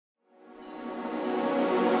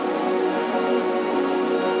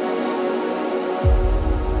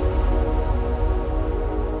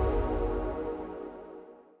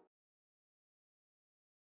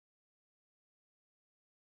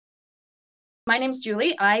My name's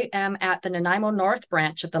Julie. I am at the Nanaimo North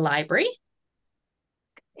branch of the library.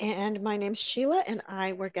 And my name's Sheila, and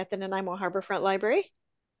I work at the Nanaimo Harborfront Library.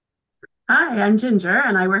 Hi, I'm Ginger,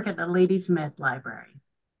 and I work at the Ladysmith Library.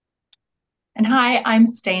 And hi, I'm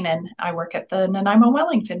Stainen. I work at the Nanaimo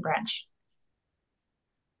Wellington branch.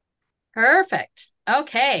 Perfect.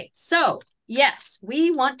 Okay, so yes,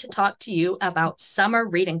 we want to talk to you about Summer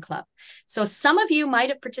Reading Club. So some of you might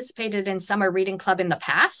have participated in Summer Reading Club in the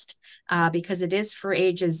past because it is for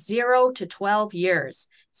ages 0 to 12 years.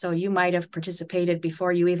 So you might have participated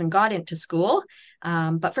before you even got into school.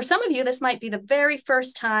 But for some of you, this might be the very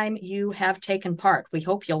first time you have taken part. We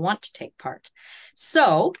hope you'll want to take part.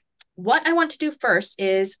 So what I want to do first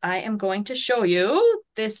is I am going to show you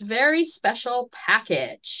this very special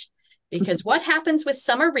package. Because what happens with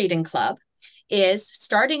Summer Reading Club is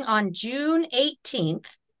starting on June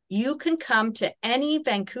 18th, you can come to any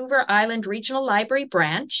Vancouver Island Regional Library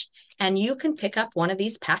branch and you can pick up one of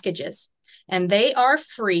these packages. And they are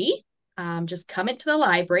free. Just come into the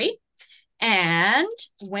library. And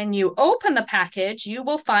when you open the package, you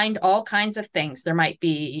will find all kinds of things. There might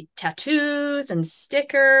be tattoos and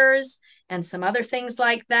stickers and some other things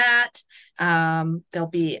like that. There'll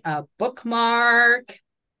be a bookmark.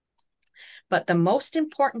 But the most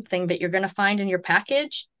important thing that you're going to find in your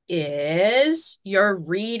package is your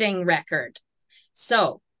reading record.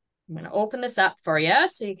 So I'm going to open this up for you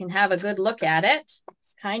so you can have a good look at it.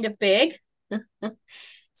 It's kind of big.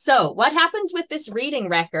 So what happens with this reading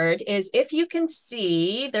record is, if you can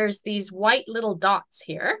see, there's these white little dots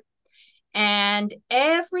here. And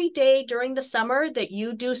every day during the summer that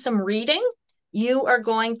you do some reading, you are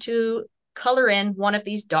going to color in one of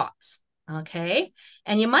these dots. Okay,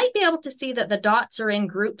 and you might be able to see that the dots are in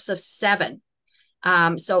groups of 7.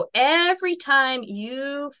 So every time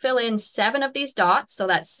you fill in 7 of these dots, so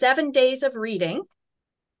that's 7 days of reading,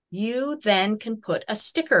 you then can put a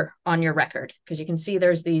sticker on your record, because you can see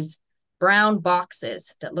there's these brown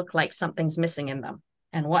boxes that look like something's missing in them.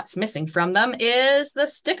 And what's missing from them is the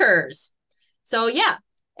stickers. So yeah,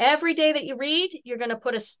 every day that you read, you're going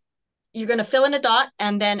to fill in a dot,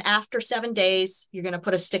 and then after 7 days, you're going to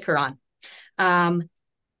put a sticker on.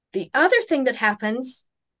 The other thing that happens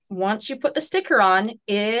once you put the sticker on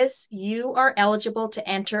is you are eligible to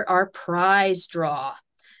enter our prize draw.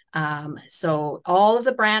 So all of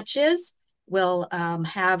the branches will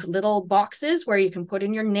have little boxes where you can put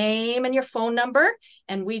in your name and your phone number,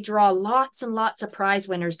 and we draw lots and lots of prize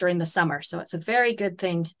winners during the summer. So it's a very good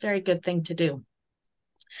thing to do.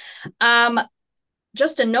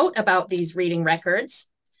 Just a note about these reading records.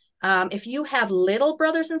 If you have little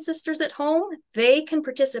brothers and sisters at home, they can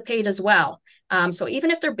participate as well. So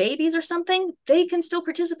even if they're babies or something, they can still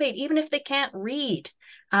participate, even if they can't read.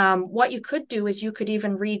 What you could do is you could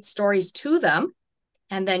even read stories to them,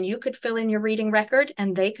 and then you could fill in your reading record,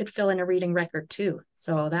 and they could fill in a reading record too.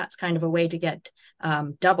 So that's kind of a way to get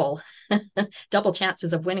double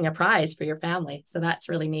chances of winning a prize for your family. So that's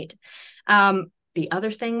really neat. The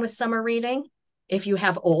other thing with summer reading, if you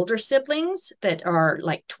have older siblings that are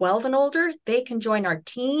like 12 and older, they can join our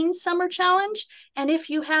Teen Summer Challenge. And if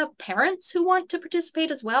you have parents who want to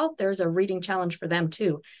participate as well, there's a reading challenge for them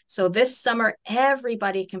too. So this summer,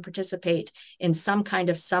 everybody can participate in some kind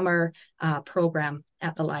of summer program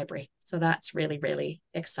at the library. So that's really, really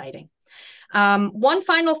exciting. One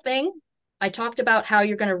final thing, I talked about how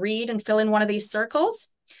you're going to read and fill in one of these circles.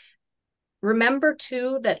 Remember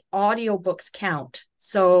too that audiobooks count.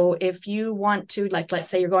 So if you want to, like, let's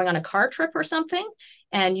say you're going on a car trip or something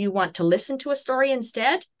and you want to listen to a story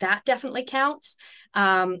instead, that definitely counts.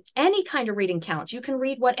 Any kind of reading counts. You can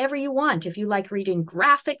read whatever you want. If you like reading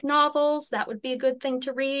graphic novels, that would be a good thing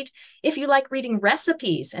to read. If you like reading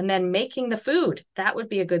recipes and then making the food, that would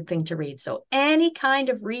be a good thing to read. So any kind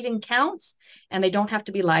of reading counts, and they don't have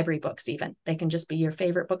to be library books even. They can just be your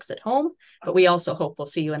favorite books at home, but we also hope we'll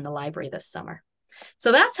see you in the library this summer.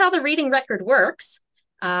 So that's how the reading record works.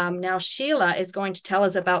 Now Sheila is going to tell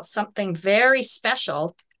us about something very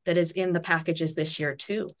special that is in the packages this year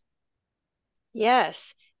too.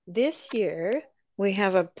 Yes, this year we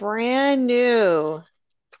have a brand new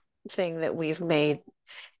thing that we've made,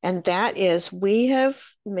 and that is we have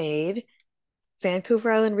made Vancouver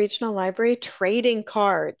Island Regional Library trading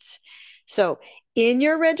cards. So in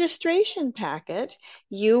your registration packet,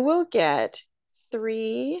 you will get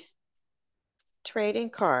 3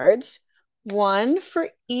 trading cards, one for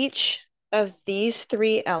each of these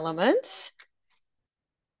 3 elements: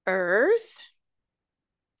 earth,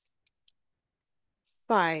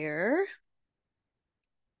 fire,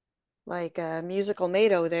 like a musical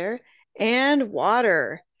NATO there, and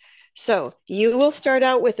water. So you will start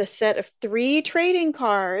out with a set of 3 trading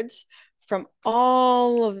cards from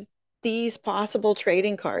all of these possible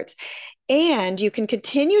trading cards. And you can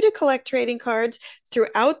continue to collect trading cards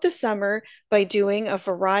throughout the summer by doing a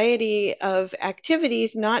variety of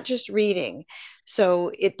activities, not just reading.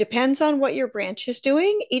 So it depends on what your branch is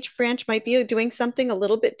doing. Each branch might be doing something a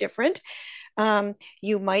little bit different.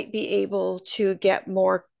 You might be able to get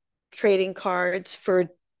more trading cards for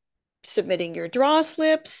submitting your draw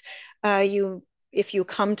slips. If you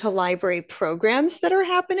come to library programs that are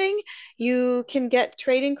happening, you can get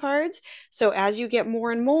trading cards. So as you get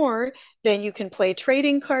more and more, then you can play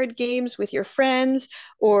trading card games with your friends.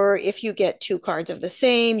 Or if you get two cards of the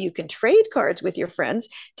same, you can trade cards with your friends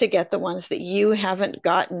to get the ones that you haven't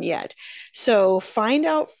gotten yet. So find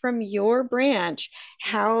out from your branch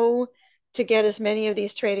how to get as many of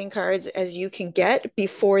these trading cards as you can get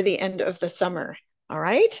before the end of the summer. All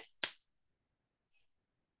right?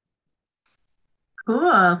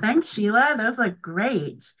 Cool. Thanks, Sheila. Those look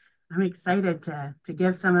great. I'm excited to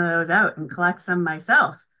give some of those out and collect some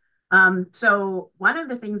myself. So one of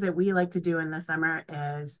the things that we like to do in the summer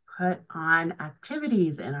is put on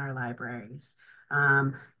activities in our libraries.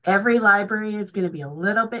 Every library is going to be a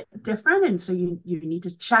little bit different, and so you need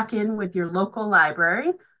to check in with your local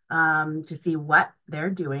library to see what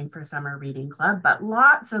they're doing for summer reading club. But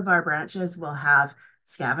lots of our branches will have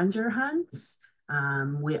scavenger hunts.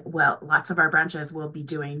 Lots of our branches will be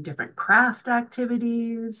doing different craft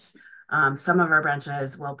activities. Some of our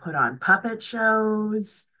branches will put on puppet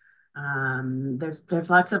shows. There's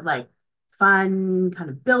lots of like fun kind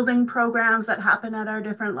of building programs that happen at our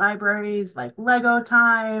different libraries, like Lego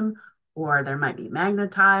time, or there might be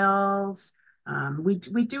Magna-Tiles. We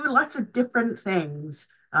do lots of different things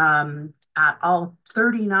at all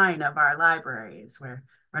 39 of our libraries. We're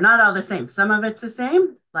not all the same. Some of it's the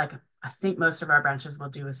same, like I think most of our branches will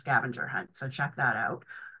do a scavenger hunt, so check that out.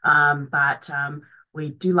 But we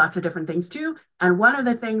do lots of different things too. And one of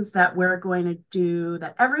the things that we're going to do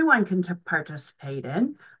that everyone can participate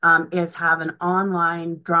in is have an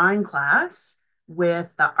online drawing class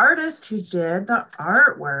with the artist who did the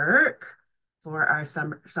artwork for our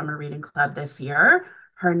summer reading club this year.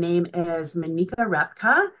 Her name is Monika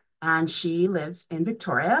Repka, and she lives in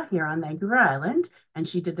Victoria here on Vancouver Island. And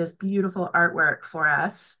she did this beautiful artwork for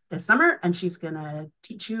us this summer. And she's going to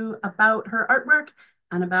teach you about her artwork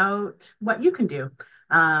and about what you can do.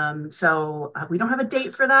 So we don't have a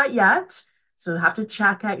date for that yet. So you have to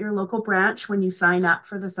check at your local branch when you sign up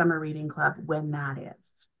for the summer reading club when that is.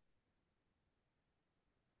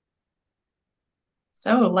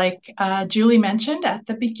 So like Julie mentioned at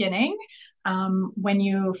the beginning, when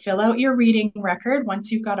you fill out your reading record,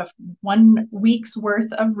 once you've got 1 week's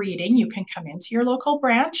worth of reading, you can come into your local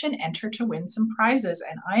branch and enter to win some prizes.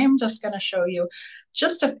 And I am just going to show you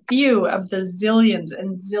just a few of the zillions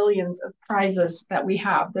and zillions of prizes that we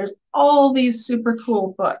have. There's all these super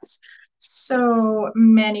cool books, so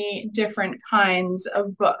many different kinds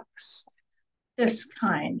of books. This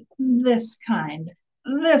kind, this kind,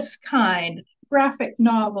 this kind. Graphic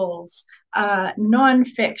novels,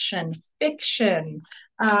 nonfiction, fiction,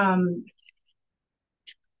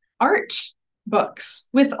 art books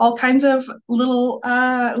with all kinds of little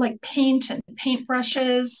like paint and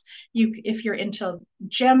paintbrushes. If you're into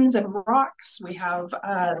gems and rocks, we have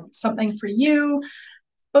something for you.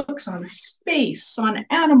 Books on space, on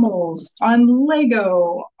animals, on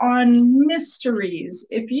Lego, on mysteries.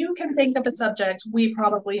 If you can think of a subject, we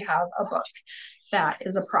probably have a book that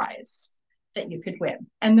is a prize that you could win.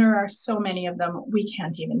 And there are so many of them, we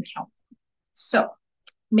can't even count them. So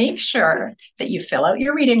make sure that you fill out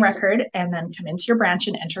your reading record and then come into your branch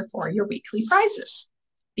and enter for your weekly prizes.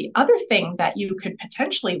 The other thing that you could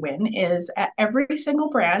potentially win is at every single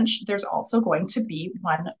branch, there's also going to be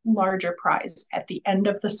one larger prize at the end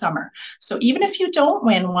of the summer. So even if you don't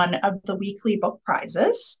win one of the weekly book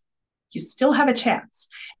prizes, you still have a chance.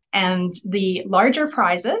 And the larger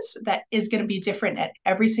prizes, that is going to be different at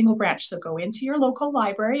every single branch. So go into your local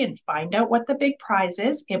library and find out what the big prize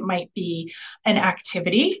is. It might be an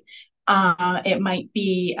activity. It might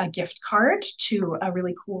be a gift card to a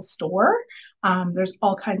really cool store. There's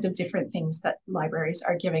all kinds of different things that libraries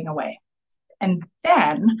are giving away. And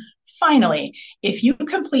then finally, if you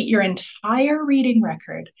complete your entire reading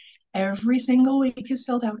record, every single week is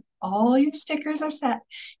filled out, all your stickers are set,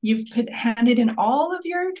 you've handed in all of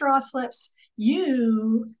your draw slips,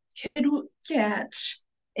 you could get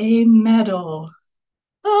a medal.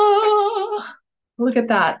 Oh, look at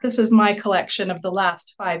that. This is my collection of the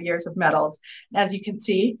last 5 years of medals. As you can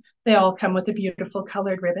see, they all come with a beautiful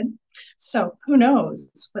colored ribbon. So who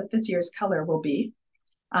knows what this year's color will be,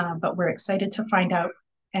 but we're excited to find out,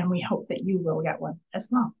 and we hope that you will get one as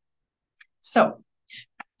well. So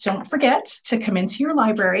don't forget to come into your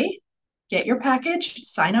library, get your package,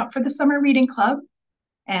 sign up for the Summer Reading Club,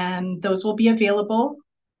 and those will be available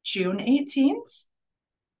June 18th.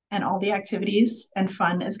 And all the activities and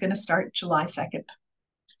fun is going to start July 2nd.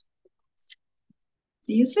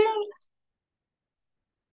 See you soon.